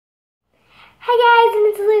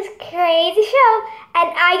crazy show, and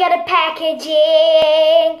I got a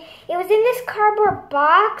packaging. It was in this cardboard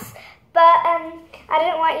box, but I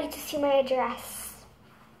didn't want you to see my address.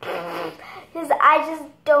 Because I just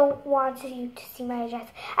don't want you to see my address.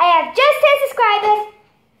 I have just 10 subscribers,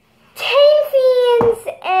 10 fans,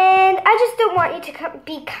 and I just don't want you to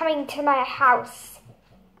be coming to my house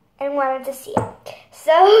and wanting to see it.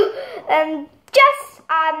 So,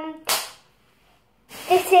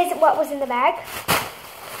 this is what was in the bag.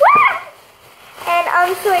 And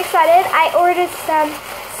I'm so excited. I ordered some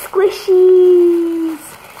squishies.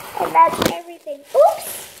 And that's everything. Oops.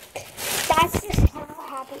 That's just how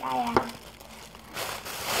happy I am.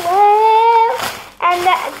 Well, and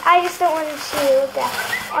I just don't want to show that.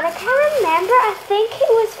 And I can't remember. I think it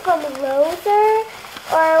was from Rosa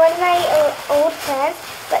or one of my old friends.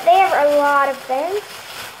 But they have a lot of things.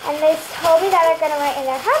 And they told me that they're going to write in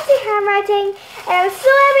their fancy handwriting. And I'm so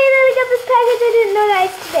happy that I got this package. I didn't know that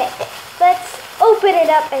it's today. Let's open it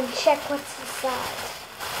up and check what's inside.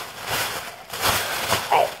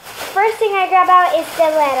 Alright, first thing I grab out is the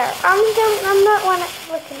letter. I'm not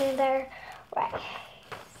looking in there. Right.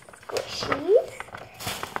 Squishies.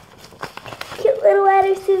 Cute little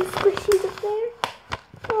letters and squishies up there.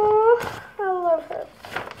 Oh, I love her.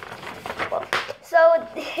 Well, so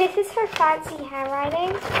this is her fancy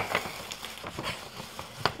handwriting.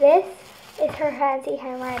 This is her fancy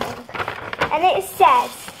handwriting. And it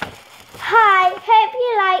says, "Hi, hope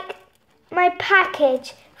you like my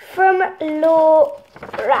package from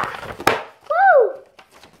Laura." Woo!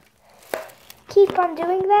 Keep on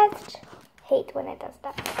doing that. Hate when it does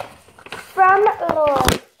that. From Laura.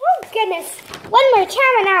 Oh goodness. One more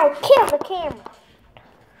time and I'll kill the camera.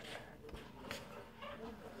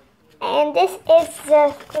 And this is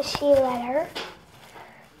the squishy letter.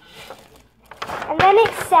 And then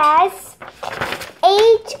it says,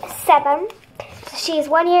 age 7. So she's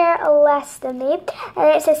 1 year less than me.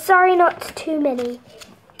 And it says, sorry not too many.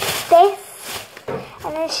 This.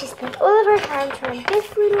 And then she spent all of her time on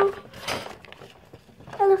this little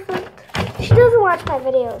elephant. She doesn't watch my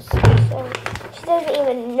videos, so she doesn't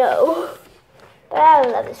even know. But I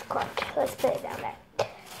love this card. Let's put it down there.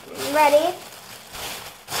 Ready?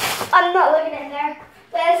 I'm not looking in there.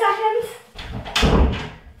 Wait a second.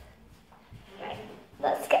 Right,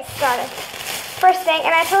 let's get started. First thing,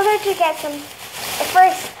 and I told her to get some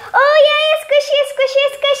first. Oh yay, a squishy.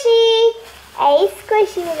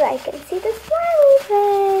 I can see the smiley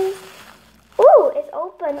face. Ooh, it's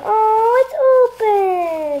open. Oh, it's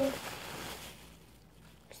open.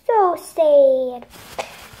 So sad.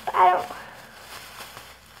 But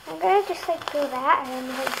I'm gonna just like do that and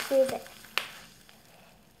then like squeeze it.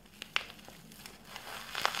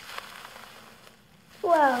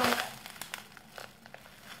 Whoa.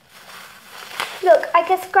 Look, I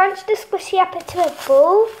can scrunch the squishy up into a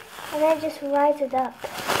ball and then just rise it up.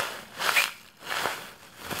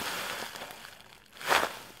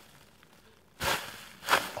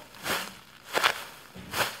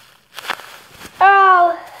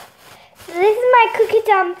 Oh, so this is my cookie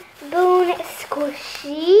dumb boon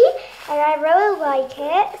squishy and I really like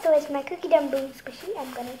it. So it's my cookie dumb boon squishy.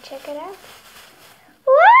 I'm going to check it out.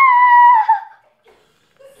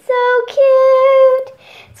 So cute.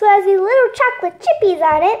 So it has these little chocolate chippies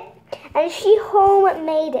on it. And she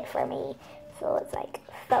homemade it for me. So it's like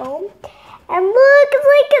foam. And look, it's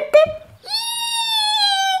like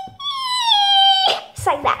it's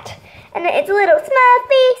like that. And then it's a little smile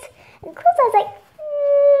face. And close eyes like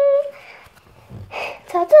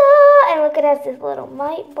ta-da. And look, it has this little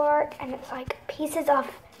mite bark. And it's like pieces of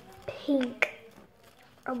pink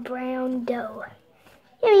or brown dough.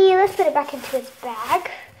 Yummy. Let's put it back into its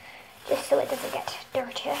bag. Just so it doesn't get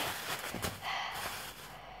dirty.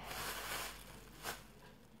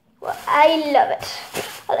 Well, I love it.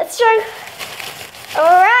 Well, let's try.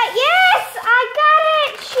 Alright, yes, I got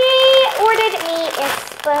it. She ordered me a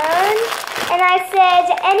sponge. And I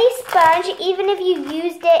said, any sponge, even if you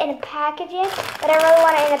used it in a packaging, but I really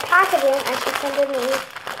want it in a packaging, and she sent it me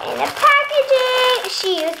in a packaging.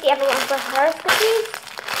 She used the other one for her cookies.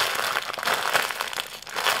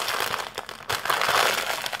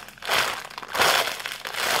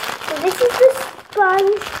 This is the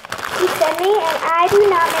sponge she sent me, and I do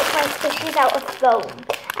not make my squishies out of foam.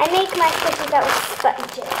 I make my squishies out of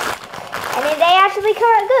sponges. And they actually come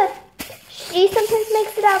out good. She sometimes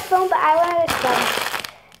makes it out of foam, but I want a sponge.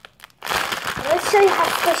 Let's show you how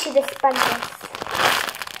squishy this sponge is.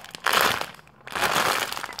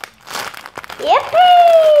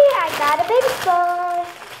 Yippee! I got a baby sponge.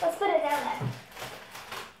 Let's put it down there.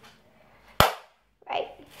 Right.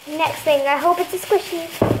 Next thing, I hope it's a squishy.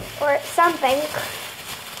 Or something.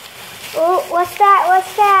 Oh, what's that?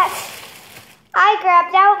 What's that? I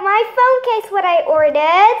grabbed out my phone case what I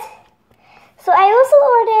ordered. So I also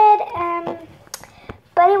ordered,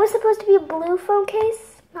 but it was supposed to be a blue phone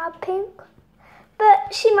case, not pink.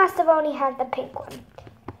 But she must have only had the pink one.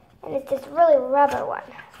 And it's this really rubber one.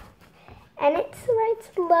 And it writes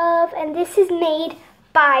love, and this is made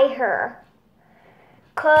by her.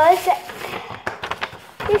 Cause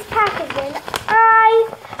this packaging, I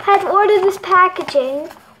had ordered this packaging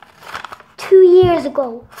 2 years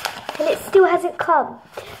ago, and it still hasn't come.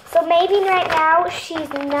 So maybe right now she's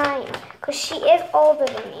 9, cause she is older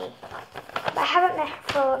than me. But I haven't met her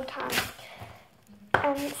for a long time.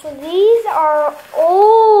 So these are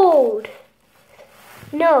old.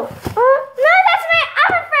 No, no, that's my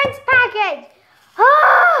other friend's package.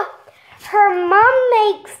 Oh, her mom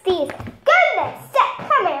makes these. Goodness,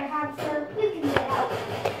 come here, hamster. You can get out.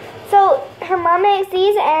 So her mom makes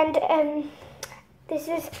these, and this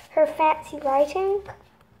is her fancy writing.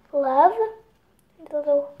 Love. The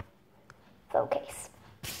little phone case.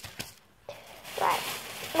 Right.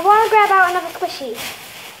 I want to grab out another squishy.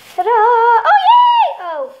 Ta-da! Oh, yay!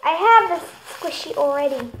 Oh, I have this squishy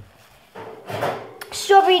already.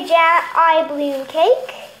 Strawberry jam eye balloon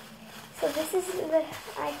cake. So this is the,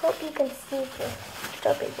 I hope you can see the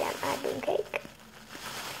strawberry jam eye balloon cake.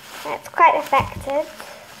 That's quite effective.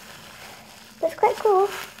 That's quite cool.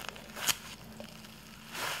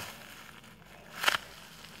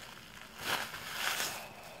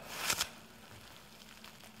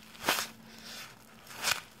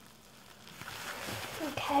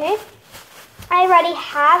 Okay. I already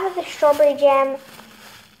have the strawberry jam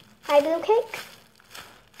eye balloon cake.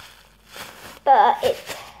 But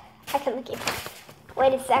I can look it.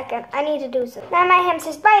 Wait a second, I need to do something. Now my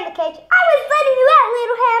hamster's biting the cage. I was letting you out,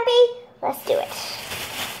 little Hampy. Let's do it.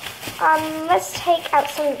 Let's take out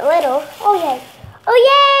some little. Oh yay! Oh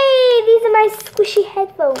yay! These are my squishy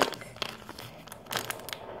headphones.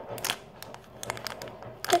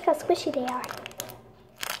 Look how squishy they are.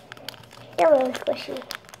 They're really squishy.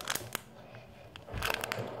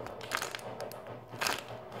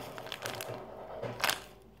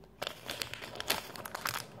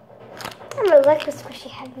 I really like the squishy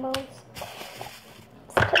headphones.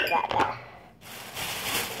 Let's put that there.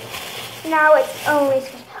 Now it's only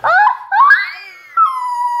squishy. Oh!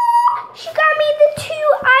 She got me the two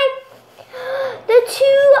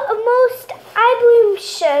most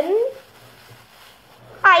evolution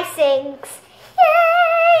icings.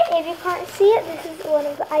 Yay! If you can't see it, this is one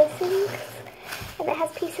of the icings, and it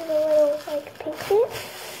has pieces of little like pink bits.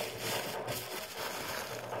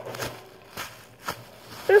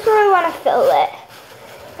 I just really want to fill it.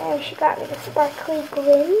 And she got me the sparkly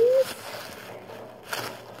glims.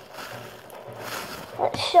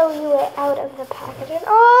 Let's show you it out of the packaging.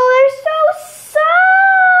 Oh, they're so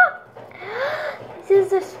soft! This is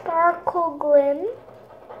the sparkle glim.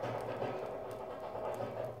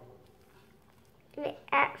 And it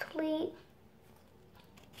actually,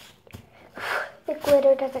 the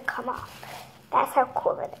glitter doesn't come off. That's how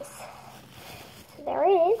cool it is. So there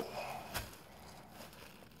it is.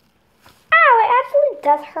 It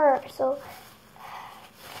does hurt, so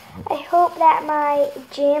I hope that my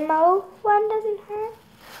Jamo one doesn't hurt.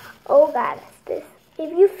 Oh god, this.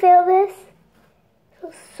 If you feel this, it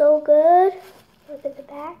feels so good. Look at the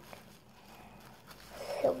back.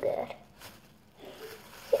 So good.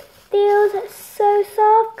 It feels so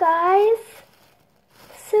soft, guys.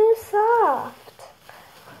 So soft.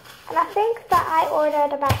 And I think that I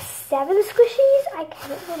ordered about 7 squishies. I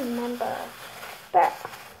can't remember. But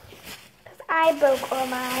I broke all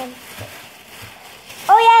mine.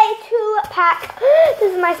 Oh yay, 2-pack.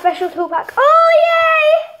 This is my special 2-pack. Oh yay!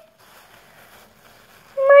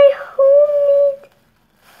 My homemade.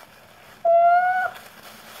 Oh.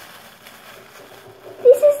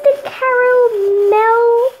 This is the caramel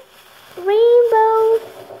rainbow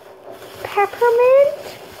peppermint.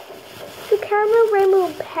 The caramel rainbow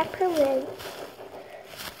peppermint.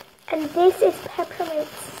 And this is peppermint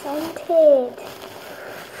scented.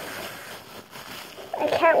 I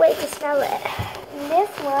can't wait to smell it. And this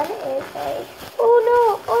one is a, oh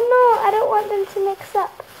no, I don't want them to mix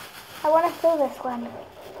up. I want to fill this one.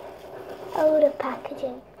 Oh, the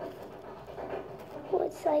packaging. Oh,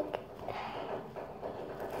 it's like,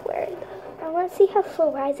 where, I want to see how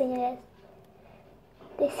slow rising it is.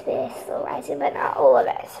 This bit is slow rising, but not all of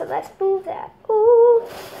it. So let's move that. Ooh,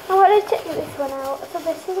 I want to take this one out. So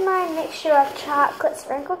this is my mixture of chocolate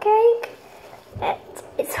sprinkle cake.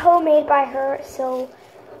 It's homemade by her, so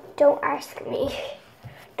don't ask me.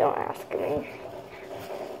 Don't ask me.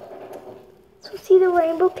 So see the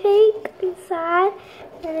rainbow cake inside,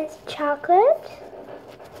 and it's chocolate.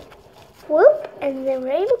 Whoop. And then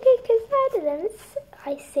rainbow cake inside, and then it's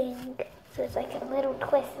icing. So it's like a little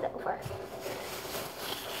twist over.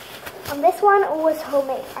 And this one was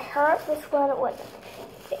homemade. I heard this one was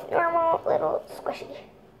a normal little squishy.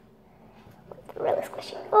 It's really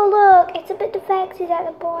squishy. Oh look, it's a bit defective at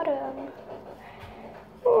the bottom.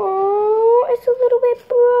 Oh, it's a little bit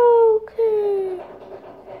broken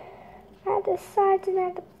at the sides and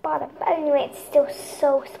at the bottom. But anyway, it's still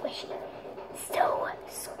so squishy. So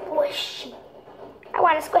squishy. I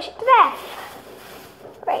want to squish it to death.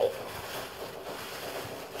 Great.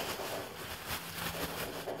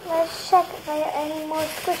 Let's check if I have any more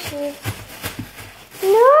squishies.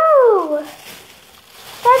 No!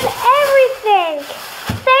 That's everything!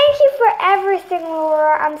 Thank you for everything,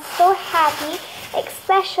 Laura. I'm so happy,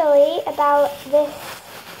 especially about this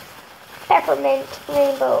peppermint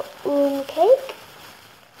rainbow cake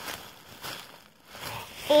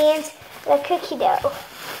and the cookie dough.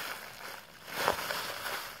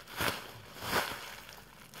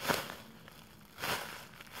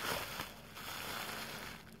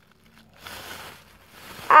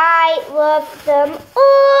 I love them.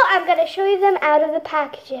 Oh, I'm going to show you them out of the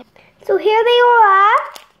packaging. So here they all are.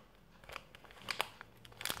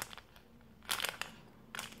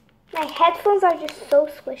 My headphones are just so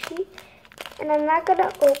squishy. And I'm not going to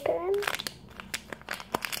open them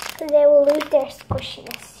because they will lose their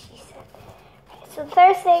squishiness, she said. Okay, so the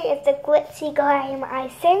first thing is the glitzy glam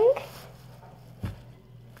icing.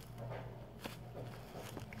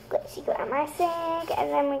 Glitzy glam icing.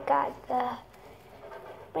 And then we got the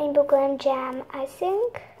rainbow glam jam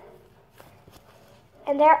icing.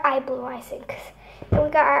 And they're eye bloom icing. Then we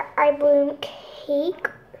got our eye bloom cake.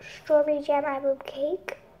 Strawberry jam eye bloom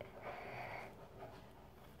cake.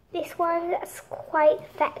 This one is quite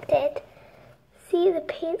affected. See, the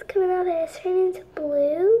paint's coming out and it's turning into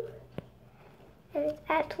blue. And it's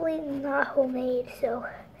actually not homemade, so.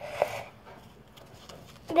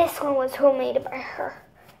 This one was homemade by her.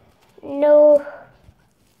 No,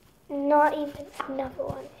 not even another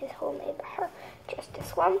one is homemade by her. Just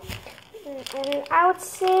this one. And I would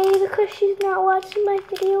say, because she's not watching my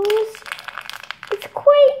videos, it's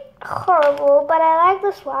quite horrible, but I like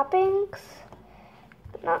the swappings.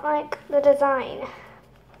 Not like the design.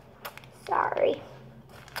 Sorry.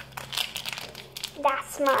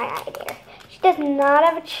 That's my idea. She does not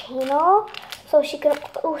have a channel, so she could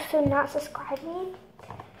also not subscribe me.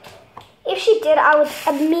 If she did, I would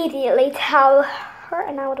immediately tell her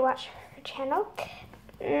and I would watch her channel.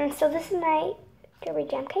 So this is my strawberry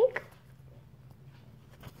jam cake.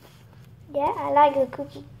 Yeah, I like the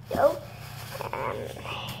cookie dough. And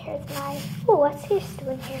here's my, oh, what's he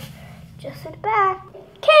doing here? Just in the back.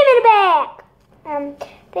 Came in the back!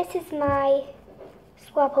 This is my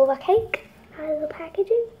swapova cake out of the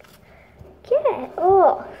packaging. Yeah,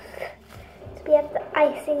 oh. So we have the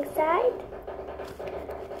icing side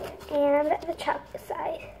and the chocolate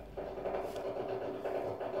side.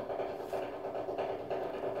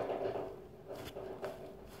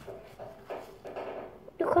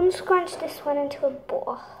 You can scrunch this one into a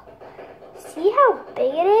ball. See how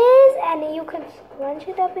big it is? And you can scrunch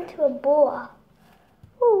it up into a ball.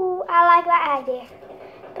 Ooh, I like that idea.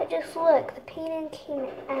 But just look, the painting came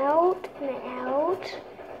out and out.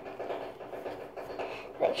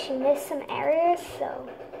 Like she missed some areas, so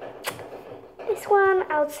this one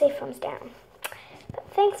I would say thumbs down. But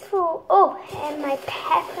thanks for, oh, and my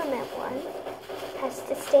peppermint one has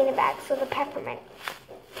to stay in the bag, so the peppermint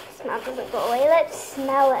smell doesn't go away. Let's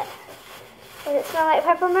smell it. Does it smell like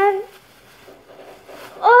peppermint?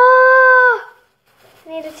 Oh! I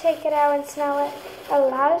need to take it out and smell it.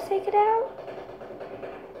 Allowed to take it out?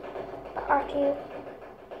 But aren't you?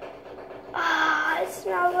 Ah, it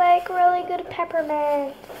smells like really good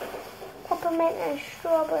peppermint. Peppermint and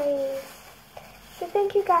strawberries. So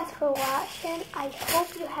thank you guys for watching. I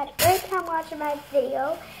hope you had a great time watching my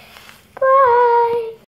video.